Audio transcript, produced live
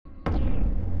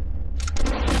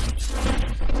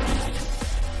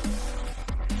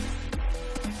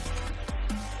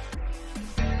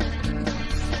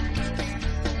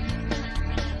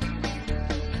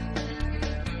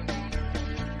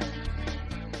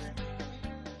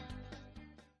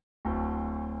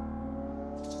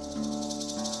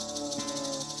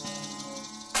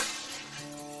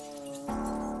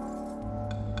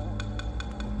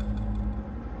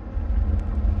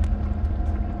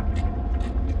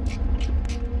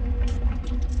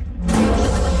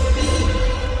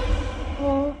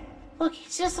Look,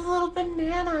 he's just a little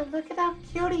banana. Look at how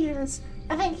cute he is.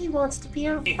 I think he wants to be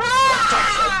a... Cindy!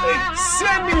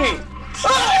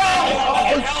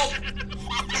 Help!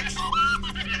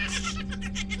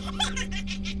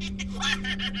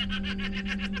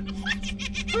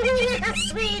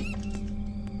 Sweet!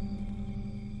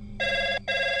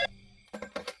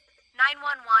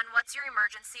 911, what's your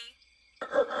emergency?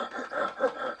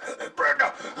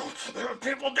 Brenda!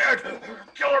 People dead!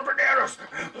 Killer bananas!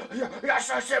 Yes,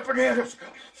 I said bananas!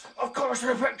 Of course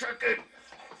I've been drinking!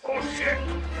 Oh shit!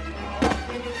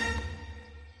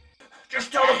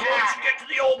 Just tell the police to get to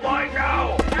the old mine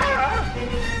now!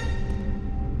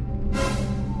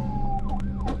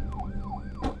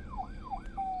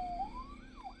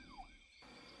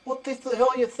 What the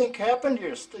hell you think happened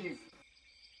here, Steve?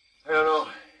 I don't know.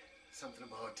 Something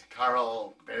about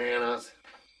Carl, bananas.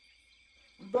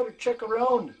 We better check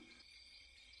around.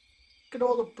 Look at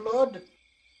all the blood.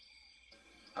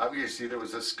 Obviously, there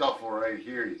was a scuffle right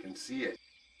here. You can see it.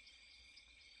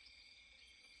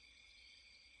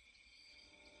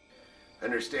 I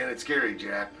understand it's scary,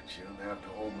 Jack, but you don't have to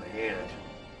hold my hand.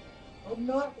 I'm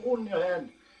not holding your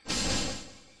hand.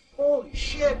 Holy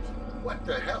shit! What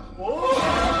the hell? Whoa!